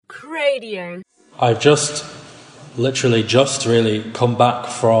Radio. I've just really come back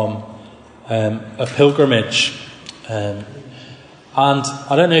from a pilgrimage, and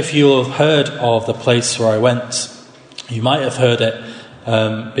I don't know if you'll have heard of the place where I went. You might have heard it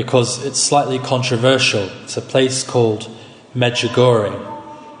because it's slightly controversial. It's a place called Medjugorje.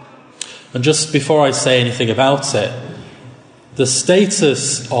 And just before I say anything about it, the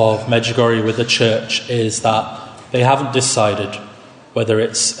status of Medjugorje with the church is that they haven't decided whether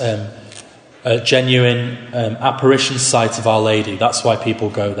it's a genuine apparition site of Our Lady. That's why people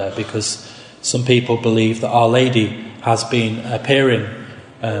go there, because some people believe that Our Lady has been appearing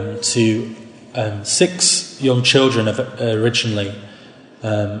to 6 young children originally,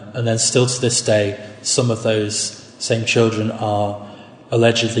 and then still to this day, some of those same children are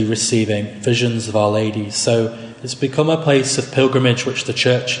allegedly receiving visions of Our Lady. So it's become a place of pilgrimage which the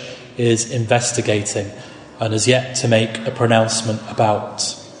church is investigating and has yet to make a pronouncement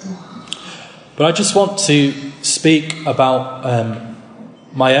about. But I just want to speak about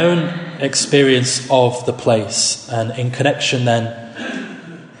my own experience of the place, and in connection then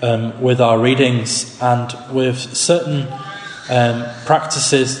with our readings and with certain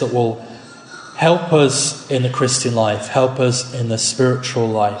practices that will help us in the Christian life, help us in the spiritual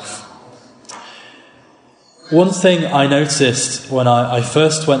life. One thing I noticed when I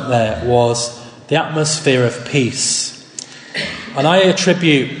first went there was the atmosphere of peace. And I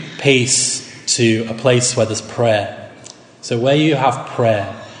attribute peace to a place where there's prayer. So where you have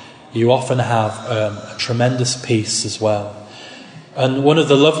prayer, you often have a tremendous peace as well. And one of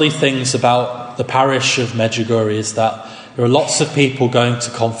the lovely things about the parish of Medjugorje is that there are lots of people going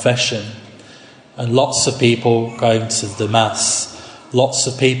to confession, and lots of people going to the Mass, lots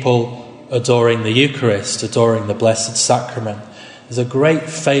of people adoring the Eucharist, adoring the Blessed Sacrament. There's a great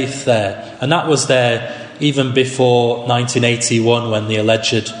faith there, and that was there even before 1981, when the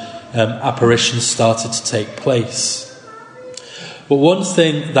alleged apparitions started to take place. But one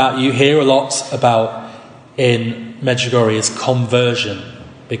thing that you hear a lot about in Medjugorje is conversion,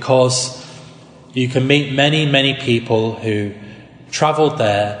 because you can meet many people who travelled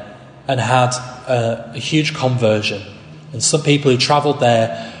there and had a huge conversion, and some people who travelled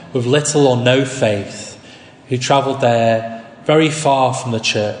there with little or no faith, who travelled there very far from the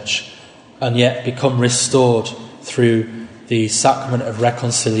church, and yet become restored through the sacrament of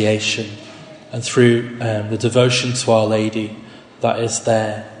reconciliation and through the devotion to Our Lady that is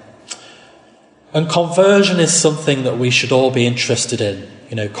there. And conversion is something that we should all be interested in.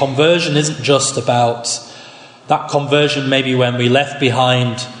 You know, conversion isn't just about that conversion maybe when we left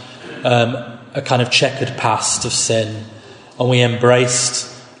behind a kind of checkered past of sin and we embraced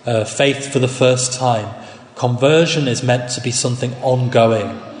faith for the first time. Conversion is meant to be something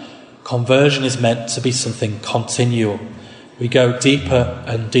ongoing. Conversion is meant to be something continual. We go deeper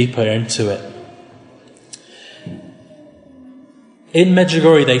and deeper into it. In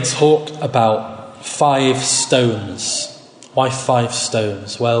Medjugorje, they talked about 5 stones. Why 5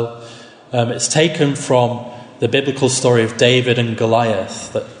 stones? Well, it's taken from the biblical story of David and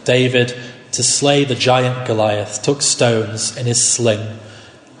Goliath, that David, to slay the giant Goliath, took stones in his sling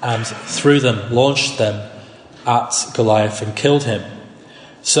and threw them, launched them at Goliath and killed him.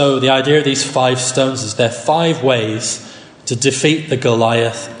 So the idea of these 5 stones is there are 5 ways to defeat the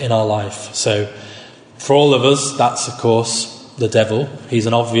Goliath in our life. So for all of us, that's of course the devil. He's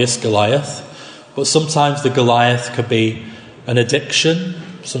an obvious Goliath. But sometimes the Goliath could be an addiction.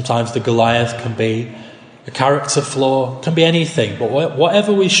 Sometimes the Goliath can be a character flaw. It can be anything. But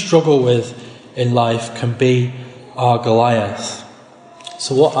whatever we struggle with in life can be our Goliath.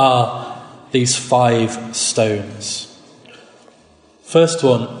 So what are these 5 stones? First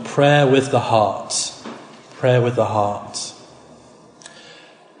one, prayer with the heart. Prayer with the heart.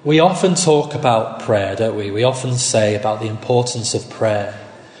 We often talk about prayer, don't we? We often say about the importance of prayer.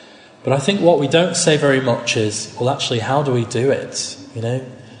 But I think what we don't say very much is, well, actually, how do we do it? You know,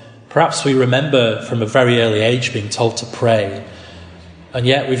 perhaps we remember from a very early age being told to pray, and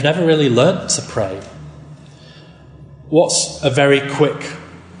yet we've never really learnt to pray. What's a very quick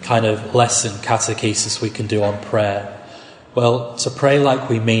kind of lesson, catechesis, we can do on prayer? Well, to pray like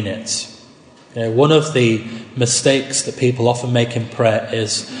we mean it. You know, one of the mistakes that people often make in prayer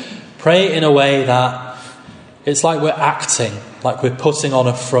is pray in a way that it's like we're acting, like we're putting on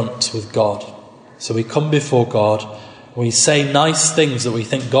a front with God. So we come before God, we say nice things that we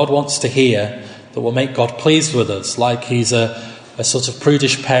think God wants to hear, that will make God pleased with us, like he's a sort of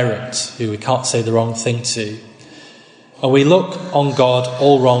prudish parent who we can't say the wrong thing to. And we look on God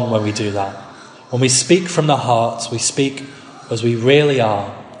all wrong when we do that. When we speak from the heart, we speak as we really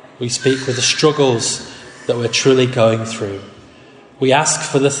are. We speak with the struggles that we're truly going through. we ask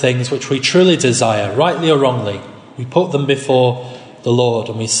for the things which we truly desire, rightly or wrongly. We put them before the Lord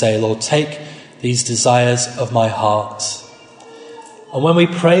and we say, Lord, take these desires of my heart. And when we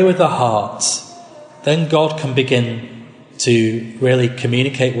pray with the heart, then God can begin to really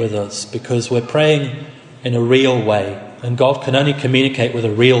communicate with us, because we're praying in a real way. And God can only communicate with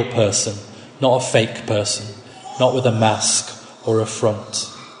a real person, not a fake person, not with a mask or a front.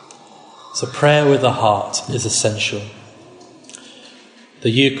 So prayer with the heart is essential.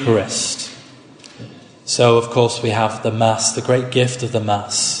 The Eucharist. So, of course, we have the Mass, the great gift of the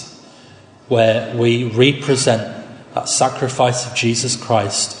Mass, where we represent that sacrifice of Jesus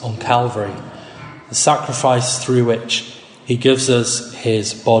Christ on Calvary, the sacrifice through which he gives us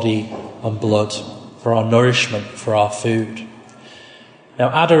his body and blood for our nourishment, for our food. Now,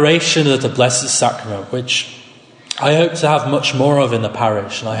 adoration of the Blessed Sacrament, which I hope to have much more of in the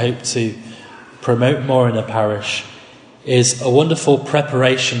parish, and I hope to promote more in the parish, is a wonderful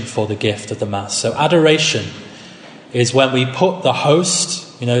preparation for the gift of the Mass. So adoration is when we put the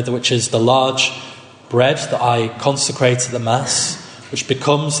host, which is the large bread that I consecrate at the Mass, which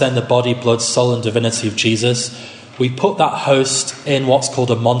becomes then the body, blood, soul and divinity of Jesus. We put that host in what's called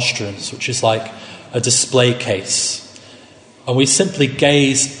a monstrance, which is like a display case. And we simply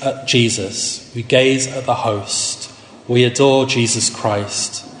gaze at Jesus. We gaze at the host. We adore Jesus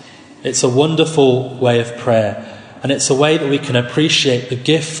Christ. It's a wonderful way of prayer. And it's a way that we can appreciate the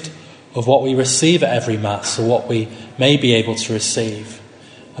gift of what we receive at every Mass, or what we may be able to receive,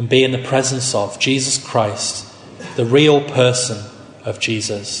 and be in the presence of Jesus Christ, the real person of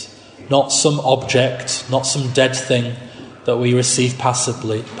Jesus, not some object, not some dead thing that we receive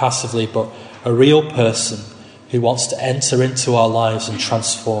passively, but a real person who wants to enter into our lives and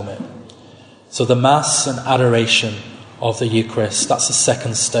transform it. So the Mass and adoration of the Eucharist, that's the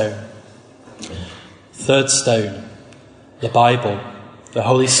second stone. Third stone, the Bible, the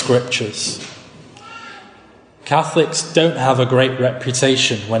Holy Scriptures. Catholics don't have a great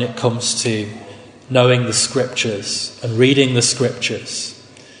reputation when it comes to knowing the Scriptures and reading the Scriptures.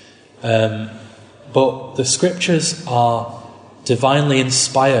 But the Scriptures are divinely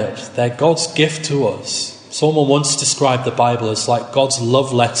inspired. They're God's gift to us. Someone once described the Bible as like God's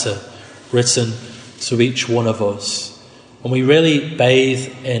love letter written to each one of us. When we really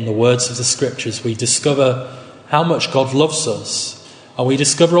bathe in the words of the Scriptures, we discover how much God loves us. And we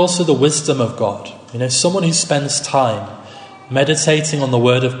discover also the wisdom of God. Someone who spends time meditating on the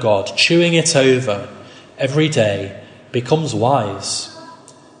Word of God, chewing it over every day, becomes wise,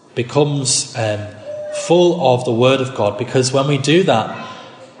 becomes full of the Word of God. Because when we do that,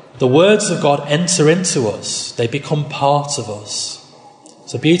 the words of God enter into us. They become part of us.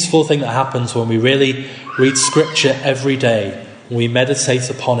 It's a beautiful thing that happens when we really read Scripture every day, when we meditate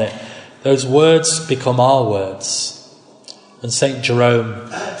upon it. Those words become our words. And St. Jerome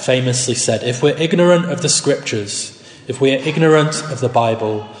famously said, if we're ignorant of the Scriptures, if we are ignorant of the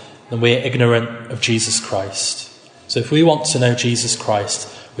Bible, then we are ignorant of Jesus Christ. So if we want to know Jesus Christ,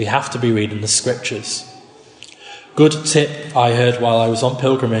 we have to be reading the Scriptures. Good tip I heard while I was on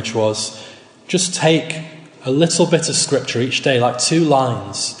pilgrimage was just take a little bit of Scripture each day, like 2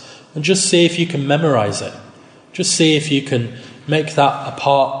 lines, and just see if you can memorize it. Just see if you can make that a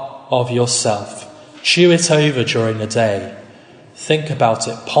part of yourself. Chew it over during the day. Think about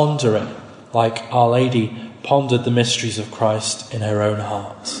it, ponder it, like Our Lady pondered the mysteries of Christ in her own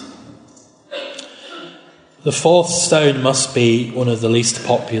heart. The fourth stone must be one of the least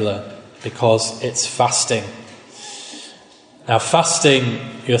popular, because it's fasting. Now, fasting,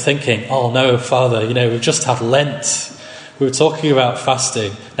 you're thinking, oh no, Father, we've just had Lent. We were talking about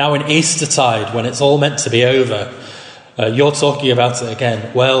fasting. Now in Eastertide, when it's all meant to be over, you're talking about it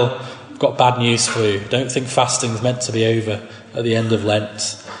again. Well, I've got bad news for you. Don't think fasting's meant to be over at the end of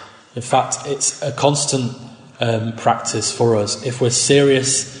Lent. In fact, it's a constant practice for us. If we're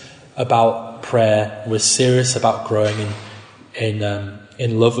serious about prayer, we're serious about growing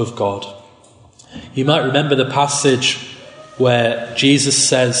in love of God. You might remember the passage where Jesus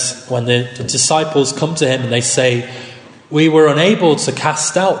says, when the disciples come to him and they say, we were unable to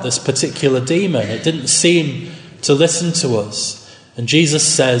cast out this particular demon. It didn't seem to listen to us. And Jesus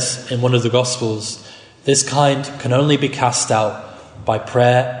says in one of the Gospels, this kind can only be cast out by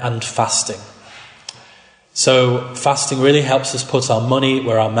prayer and fasting. So fasting really helps us put our money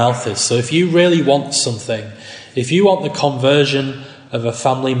where our mouth is. So if you really want something, if you want the conversion of a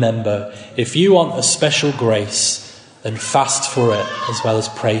family member, if you want a special grace, then fast for it as well as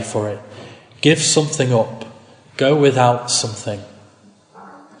pray for it. Give something up. Go without something.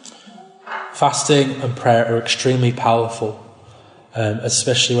 Fasting and prayer are extremely powerful,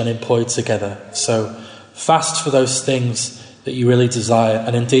 especially when employed together. So fast for those things that you really desire.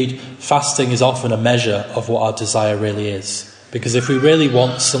 And indeed, fasting is often a measure of what our desire really is. Because if we really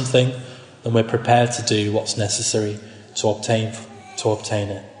want something, then we're prepared to do what's necessary to obtain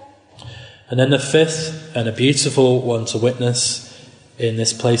it. And then the fifth, and a beautiful one to witness in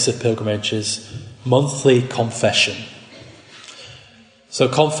this place of pilgrimage, is monthly confession. So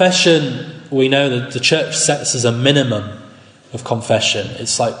confession, we know that the church sets as a minimum of confession.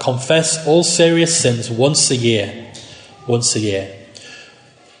 It's like confess all serious sins once a year.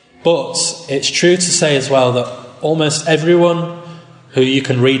 But it's true to say as well that almost everyone who you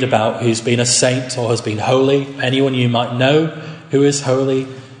can read about who's been a saint or has been holy, anyone you might know who is holy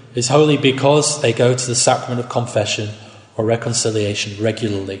because they go to the sacrament of confession or reconciliation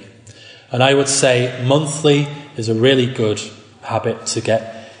regularly. And I would say monthly is a really good habit to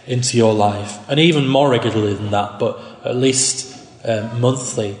get into your life, and even more regularly than that, but at least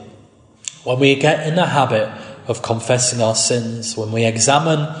monthly. When we get in the habit of confessing our sins, when we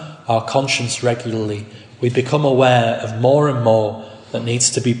examine our conscience regularly, we become aware of more and more that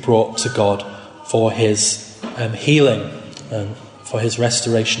needs to be brought to God for his healing and for his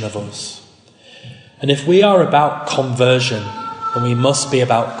restoration of us. And if we are about conversion, then we must be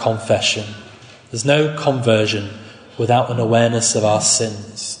about confession. There's no conversion without an awareness of our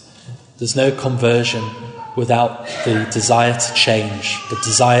sins. There's no conversion without the desire to change, the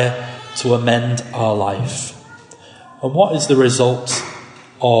desire to amend our life. And what is the result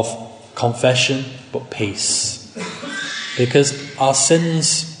of confession but peace? Because our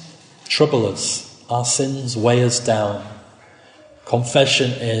sins trouble us, our sins weigh us down.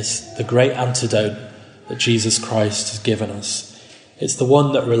 Confession is the great antidote that Jesus Christ has given us. It's the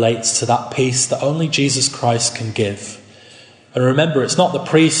one that relates to that peace that only Jesus Christ can give. And remember, it's not the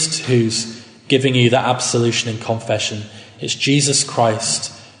priest who's giving you that absolution in confession. It's Jesus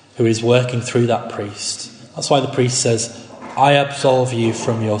Christ who is working through that priest. That's why the priest says, I absolve you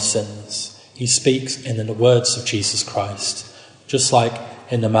from your sins. He speaks in the words of Jesus Christ. Just like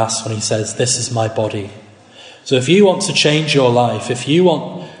in the Mass when he says, this is my body. So if you want to change your life, if you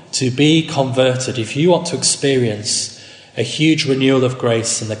want to be converted, if you want to experience a huge renewal of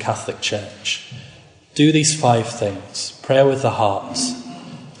grace in the Catholic Church, do these 5 things. Prayer with the heart,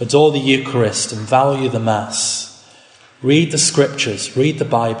 adore the Eucharist and value the Mass, read the Scriptures, read the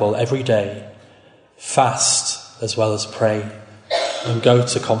Bible every day, fast as well as pray, and go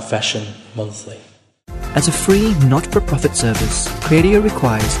to confession monthly. As a free, not-for-profit service, Cradio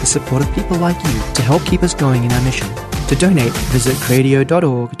requires the support of people like you to help keep us going in our mission. To donate, visit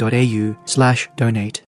cradio.org.au/donate.